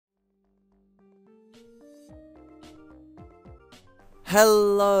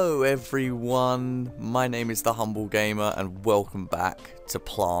Hello everyone, my name is the Humble Gamer and welcome back to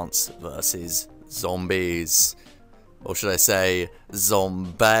Plants vs Zombies. Or should I say,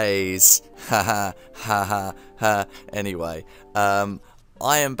 Zombase. Ha ha ha. Anyway, I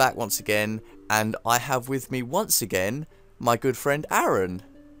am back once again and I have with me once again my good friend Aaron.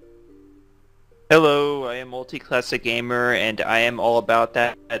 Hello, I am Multi-Classic Gamer and I am all about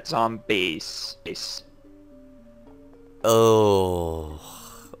that at Zombase. Oh,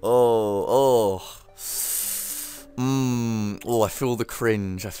 I feel the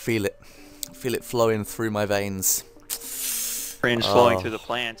cringe. I feel it flowing through my veins. Cringe flowing through the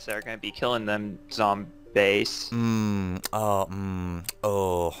plants that are going to be killing them, Zombase.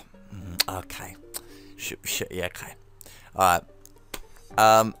 Okay. Yeah, okay. Alright.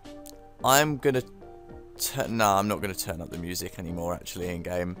 I'm gonna I'm not gonna turn up the music anymore, actually, in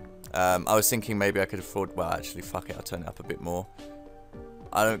game. I was thinking maybe I could afford, well, actually, fuck it, I'll turn it up a bit more.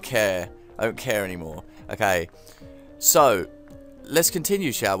 I don't care anymore. Okay, so, let's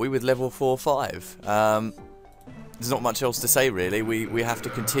continue, shall we, with level 4 or 5. There's not much else to say, really. We have to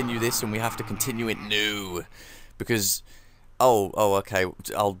continue this, and we have to continue it new. Because, okay,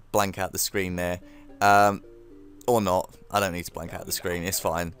 I'll blank out the screen there. Or not, I don't need to blank out the screen, it's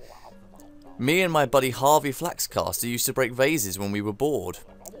fine. Me and my buddy Harvey Flaxcaster used to break vases when we were bored.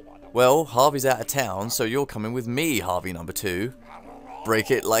 Well, Harvey's out of town, so you're coming with me, Harvey number 2.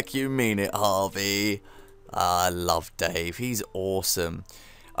 Break it like you mean it, Harvey. I love Dave. He's awesome.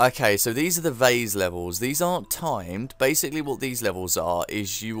 Okay, so these are the vase levels. These aren't timed. Basically what these levels are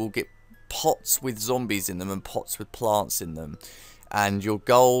is you will get pots with zombies in them and pots with plants in them. And your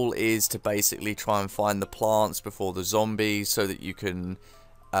goal is to basically try and find the plants before the zombies so that you can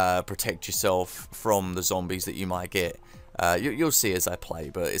protect yourself from the zombies that you might get. You'll see as I play,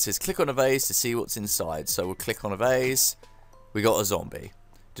 but it says click on a vase to see what's inside. So we'll click on a vase. We got a zombie.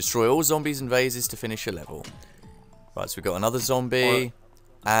 Destroy all zombies and vases to finish a level. Right, so we got another zombie,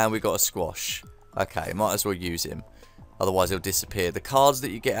 and we got a squash. Okay, might as well use him. Otherwise he'll disappear. The cards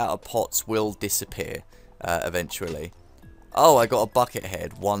that you get out of pots will disappear eventually. Oh, I got a bucket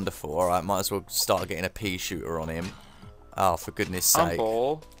head. Wonderful. Alright, might as well start getting a pea shooter on him. Oh, for goodness sake.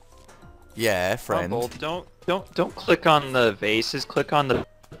 Humble. Yeah, friend. Humble, don't click on the vases, click on the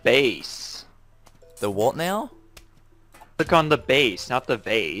base. The what now? Click on the base, not the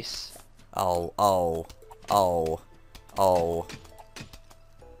vase. Oh.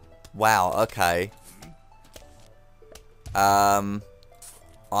 Wow, okay.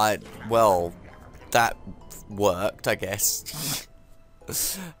 Well, that worked, I guess.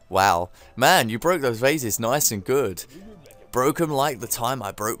 Wow. Man, you broke those vases nice and good. Broke them like the time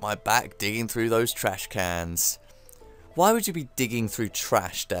I broke my back digging through those trash cans. Why would you be digging through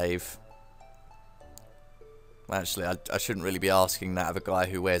trash, Dave? Actually, I shouldn't really be asking that of a guy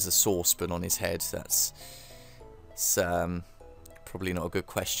who wears a saucepan on his head. That's probably not a good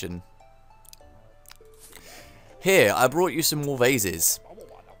question. Here, I brought you some more vases.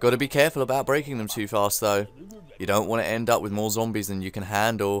 Gotta be careful about breaking them too fast, though. You don't want to end up with more zombies than you can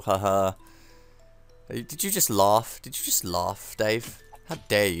handle, haha. Did you just laugh? Did you just laugh, Dave? How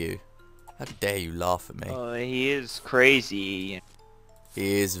dare you? How dare you laugh at me? He is crazy.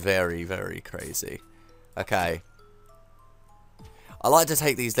 He is very, very crazy. Okay. I like to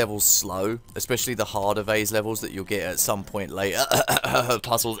take these levels slow, especially the harder vase levels that you'll get at some point later.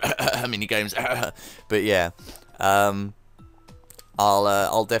 Puzzles, mini games. But yeah, I'll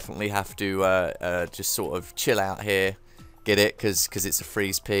definitely have to just sort of chill out here, get it, because it's a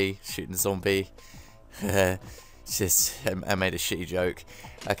freeze P shooting a zombie. Just I made a shitty joke.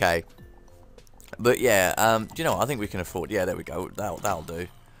 Okay, but yeah, do you know what? I think we can afford. Yeah, there we go. That'll do.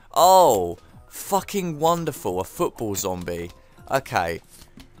 Oh. Fucking wonderful, a football zombie. Okay,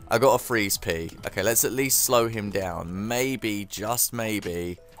 I got a freeze P. Okay, let's at least slow him down. Maybe, just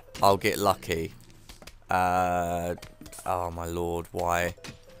maybe, I'll get lucky. Oh my lord, why?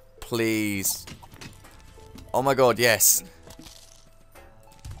 Please. Oh my god, yes.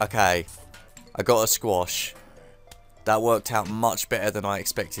 Okay, I got a squash. That worked out much better than I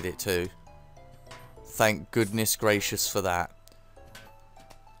expected it to. Thank goodness gracious for that.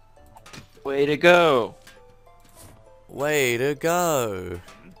 Way to go. Way to go.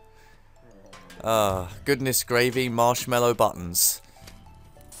 Goodness gravy, marshmallow buttons.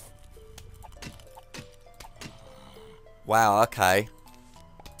 Wow, okay.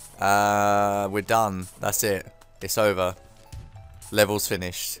 We're done. That's it. It's over. Level's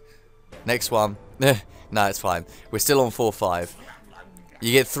finished. Next one. No, it's fine. We're still on 4-5.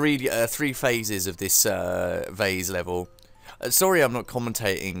 You get three phases of this vase level. Sorry I'm not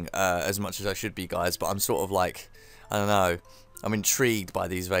commentating as much as I should be, guys, but I'm sort of like, I don't know. I'm intrigued by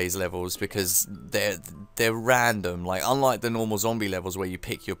these vase levels because they're random. Like, unlike the normal zombie levels where you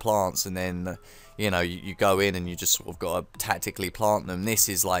pick your plants and then, you know, you go in and you just sort of got to tactically plant them. This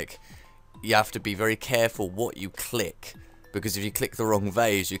is like, you have to be very careful what you click, because if you click the wrong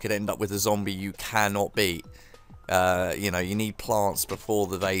vase, you could end up with a zombie you cannot beat. You know, you need plants before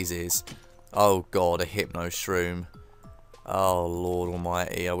the vases. Oh god, a hypno shroom. Oh lord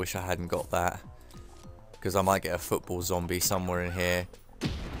almighty, I wish I hadn't got that. Because I might get a football zombie somewhere in here.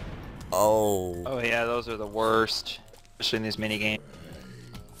 Oh. Oh yeah, those are the worst, especially in these minigames.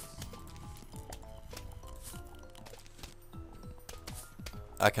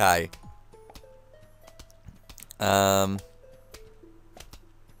 Okay. No,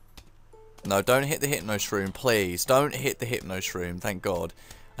 don't hit the hypno shroom, please. Don't hit the hypno shroom, thank god.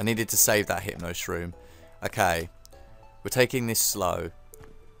 I needed to save that hypno shroom. Okay. We're taking this slow.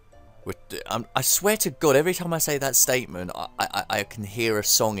 I swear to god, every time I say that statement, I can hear a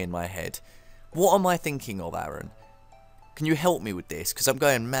song in my head. What am I thinking of, Aaron? Can you help me with this? Because I'm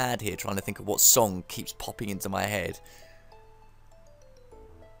going mad here trying to think of what song keeps popping into my head.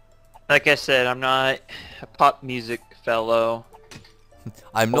 Like I said, I'm not a pop music fellow.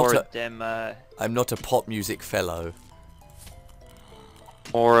 I'm not a pop music fellow.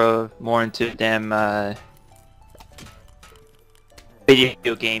 Or more into them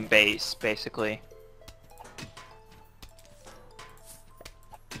video game base, basically.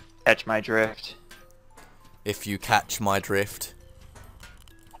 Catch my drift. If you catch my drift.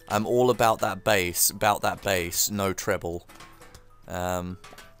 I'm all about that bass, no treble. I'm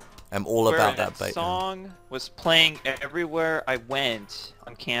all about that bass. That song was playing everywhere I went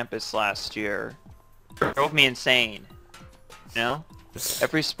on campus last year. It drove me insane. You know?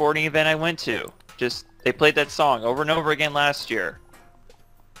 Every sporting event I went to, just they played that song over and over again last year.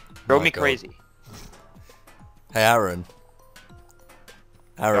 Drove me crazy. Hey Aaron.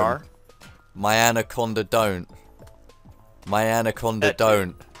 Aaron. My anaconda don't. My anaconda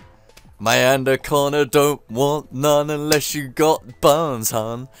don't. My anaconda don't want none unless you got buns,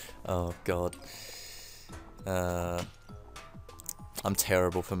 hun. Oh god. I'm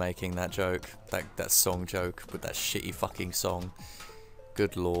terrible for making that joke. That song joke with that shitty fucking song.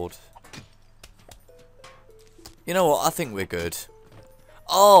 Good lord. You know what? I think we're good.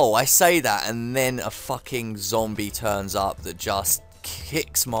 Oh, I say that and then a fucking zombie turns up that just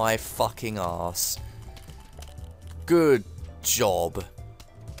kicks my fucking ass. Good job.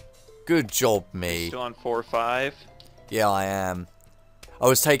 Good job, me. Still on 4 or 5? Yeah, I am. I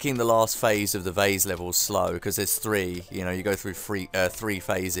was taking the last phase of the vase levels slow because there's 3. You know, you go through 3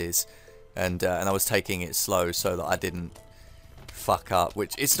 phases, and I was taking it slow so that I didn't fuck up.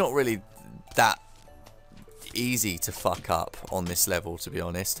 Which it's not really that easy to fuck up on this level, to be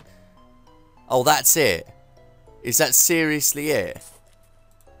honest. Oh, that's it. Is that seriously it?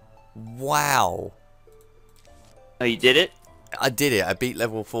 Wow. Oh, you did it? I did it. I beat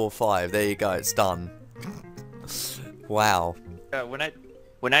level 4 or 5. There you go. It's done. Wow.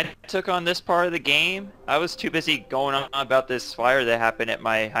 When I took on this part of the game, I was too busy going on about this fire that happened at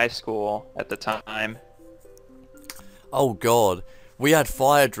my high school at the time. Oh god. We had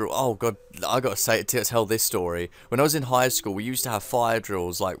fire drill. Oh god, I gotta say to tell this story. When I was in high school, we used to have fire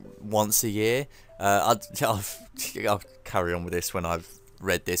drills like once a year. I'll carry on with this when I've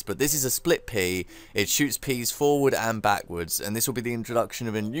read this, but this is a split pea. It shoots peas forward and backwards, and this will be the introduction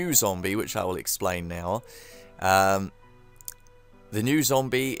of a new zombie, which I will explain now. The new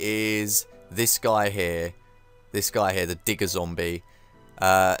zombie is this guy here. This guy here, the digger zombie.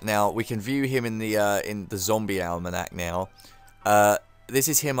 Now we can view him in the zombie almanac now. This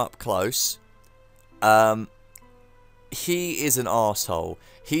is him up close. He is an arsehole.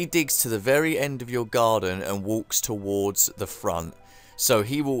 He digs to the very end of your garden and walks towards the front. So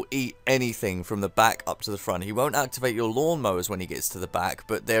he will eat anything from the back up to the front. He won't activate your lawnmowers when he gets to the back,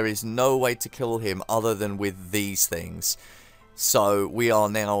 but there is no way to kill him other than with these things. So we are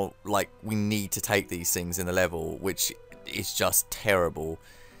now, like, we need to take these things in the level, which is just terrible.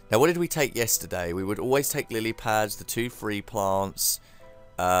 Now, what did we take yesterday? We would always take lily pads, the 2 free plants,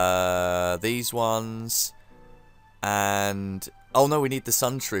 these ones, and... oh no, we need the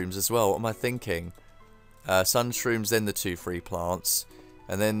sun shrooms as well. What am I thinking? Sun shrooms, then the 2 free plants,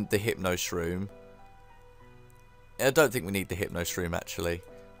 and then the hypno shroom. I don't think we need the hypno shroom, actually.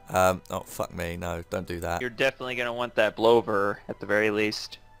 Oh, fuck me. No, don't do that. You're definitely going to want that blower at the very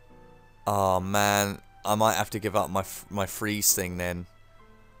least. Oh, man. I might have to give up my freeze thing then.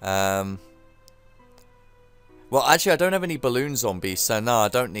 Well, actually, I don't have any balloon zombies, so no, I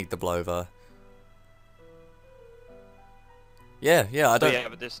don't need the blower. Yeah, I don't... yeah,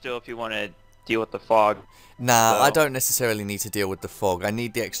 but there's still, if you want to deal with the fog. Nah, So. I don't necessarily need to deal with the fog. I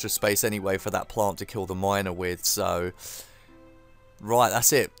need the extra space anyway for that plant to kill the miner with, so... Right,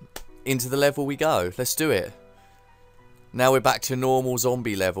 that's it. Into the level we go. Let's do it. Now we're back to normal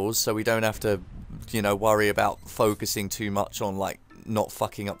zombie levels, so we don't have to, you know, worry about focusing too much on, like, not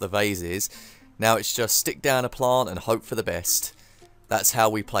fucking up the vases. Now it's just stick down a plant and hope for the best. That's how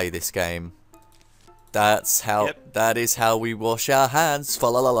we play this game. That's how. Yep. That is how we wash our hands. Fa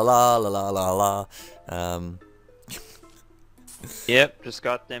la la la la la la la. Yep, just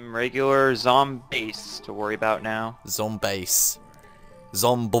got them regular Zombase to worry about now. Zombase.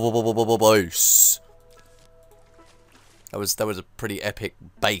 Zombase. That was a pretty epic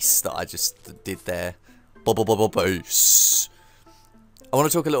bass that I just did there. Bass. I want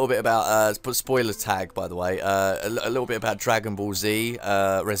to talk a little bit about, spoiler tag by the way, a little bit about Dragon Ball Z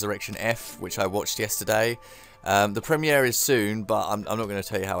Resurrection F, which I watched yesterday. The premiere is soon, but I'm not going to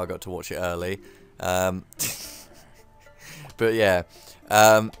tell you how I got to watch it early. But yeah,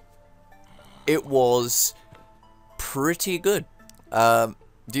 it was pretty good.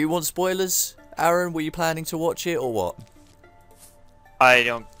 Do you want spoilers, Aaron? Were you planning to watch it or what?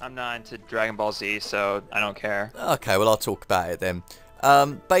 I'm not into Dragon Ball Z, so I don't care. Okay, well I'll talk about it then.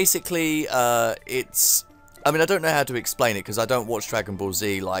 Basically, it's... I mean, I don't know how to explain it because I don't watch Dragon Ball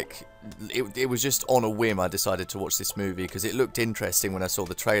Z. Like, it was just on a whim I decided to watch this movie because it looked interesting when I saw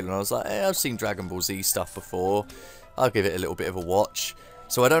the trailer and I was like, hey, I've seen Dragon Ball Z stuff before. I'll give it a little bit of a watch.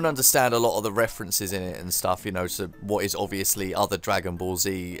 So I don't understand a lot of the references in it and stuff, you know, to what is obviously other Dragon Ball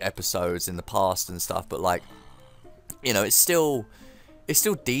Z episodes in the past and stuff, but like, you know, it's still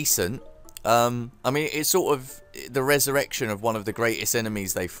decent. I mean, it's sort of the resurrection of one of the greatest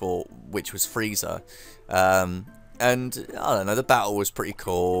enemies they fought, which was Frieza. And, I don't know, the battle was pretty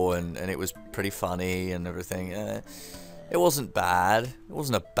cool, and it was pretty funny and everything. It wasn't bad. It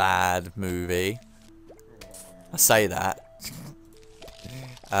wasn't a bad movie. I say that.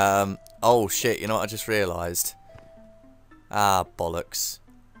 Oh shit, you know what I just realised? Ah, bollocks.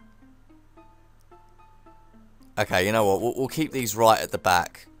 Okay, you know what, we'll keep these right at the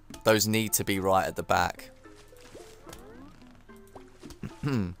back. Those need to be right at the back.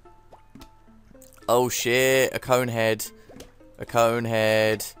 Oh shit, a cone head. A cone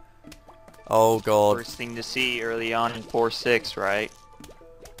head. Oh god. First thing to see early on in 4-6, right?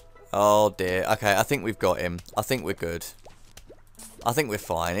 Oh dear. Okay, I think we've got him. I think we're good. I think we're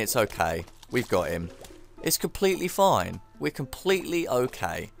fine. It's okay. We've got him. It's completely fine. We're completely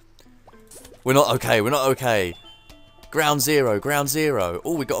okay. We're not okay. We're not okay. Ground zero. Ground zero.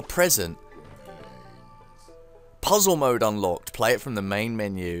 Oh, we got a present. Puzzle mode unlocked. Play it from the main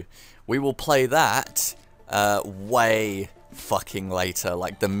menu. We will play that way fucking later.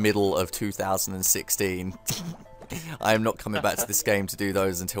 Like the middle of 2016. I am not coming back to this game to do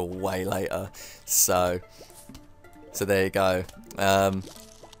those until way later. So there you go.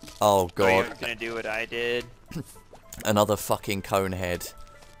 Oh god. Are you gonna do what I did? Another fucking cone head.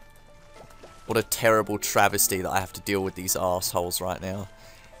 What a terrible travesty that I have to deal with these arseholes right now.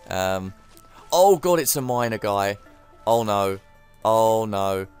 Oh god, it's a miner guy. Oh no. Oh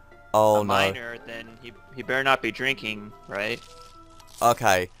no. Oh no. A miner, then he better not be drinking, right?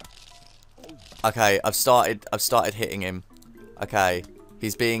 Okay. Okay, I've started hitting him. Okay,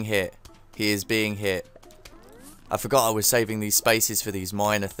 he's being hit. He is being hit. I forgot I was saving these spaces for these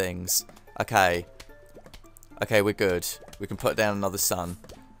minor things. Okay. Okay, we're good. We can put down another sun.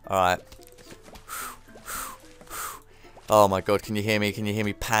 Alright. Oh my god, can you hear me? Can you hear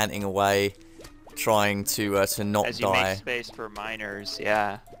me panting away? Trying to not As you die. make space for miners,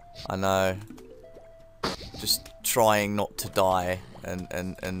 yeah. I know. Just trying not to die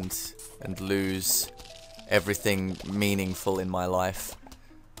and lose everything meaningful in my life.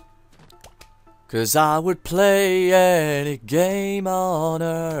 'Cause I would play any game on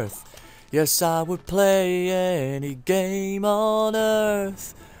earth. Yes, I would play any game on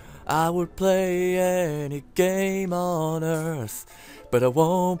earth. I would play any game on earth. But I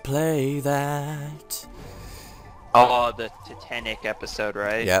won't play that. Oh, the Titanic episode,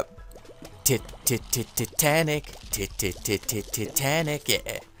 right? Yep. Titanic. Titanic,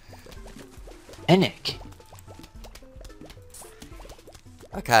 yeah. Titanic.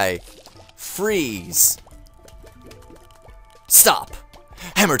 Okay. Freeze. Stop.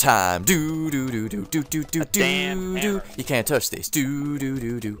 Hammer time. Do do do do do do do Damn do. hammer. You can't touch this. Do do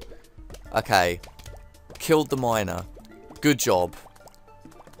do do. Okay. Killed the miner. Good job.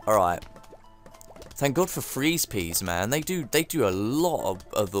 Alright. Thank God for freeze peas, man. They do a lot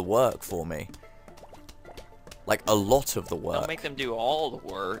of the work for me. Like a lot of the work. Don't make them do all the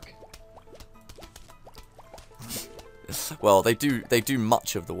work. Well, they do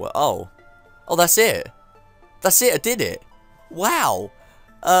much of the work. Oh Oh, that's it. That's it. I did it. Wow.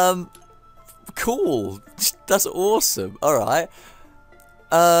 Cool. That's awesome. All right.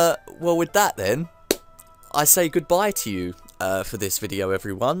 Well, with that then, I say goodbye to you for this video,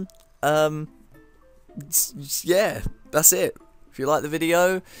 everyone. Yeah, that's it. If you like the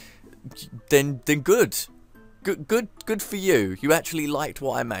video, then good. Good for you. You actually liked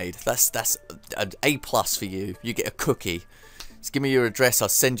what I made. That's an A+ for you. You get a cookie. Just give me your address. I'll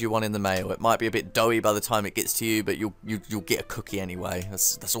send you one in the mail. It might be a bit doughy by the time it gets to you, but you'll get a cookie anyway.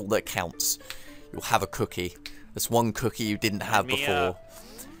 That's all that counts. You'll have a cookie. That's one cookie you didn't have before.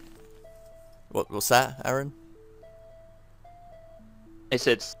 What's that, Aaron? I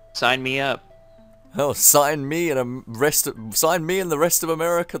said, sign me up. Oh, sign me and the rest of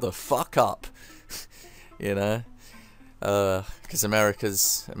America the fuck up. You know, because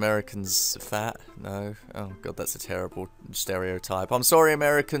Americans fat. No, oh god, that's a terrible stereotype. I'm sorry,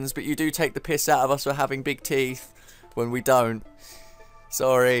 Americans, but you do take the piss out of us for having big teeth when we don't.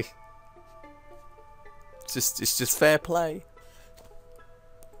 Sorry. It's just fair play.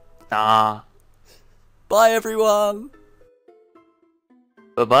 Nah. Bye, everyone.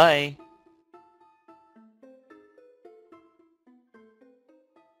 Bye bye.